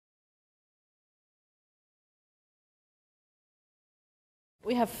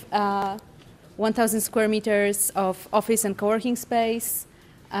We have 1,000 square meters of office and co-working space.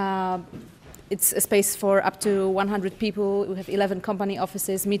 It's a space for up to 100 people. We have 11 company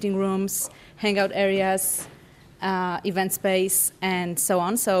offices, meeting rooms, hangout areas, event space, and so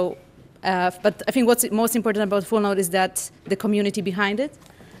on. But I think what's most important about Full Node is that the community behind it.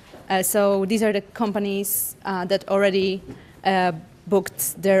 So these are the companies that already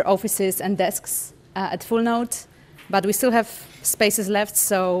booked their offices and desks at Full Node, but we still have spaces left,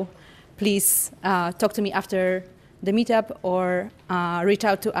 so please talk to me after the meetup or reach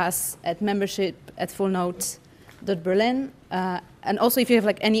out to us at membership@fullnode.berlin. And also if you have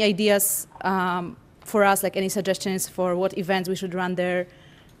like any ideas for us, like any suggestions for what events we should run there,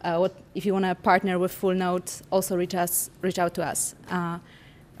 if you want to partner with Full Node, also reach out to us. All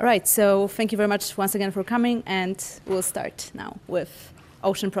right, so thank you very much once again for coming, and we'll start now with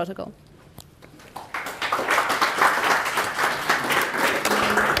Ocean Protocol.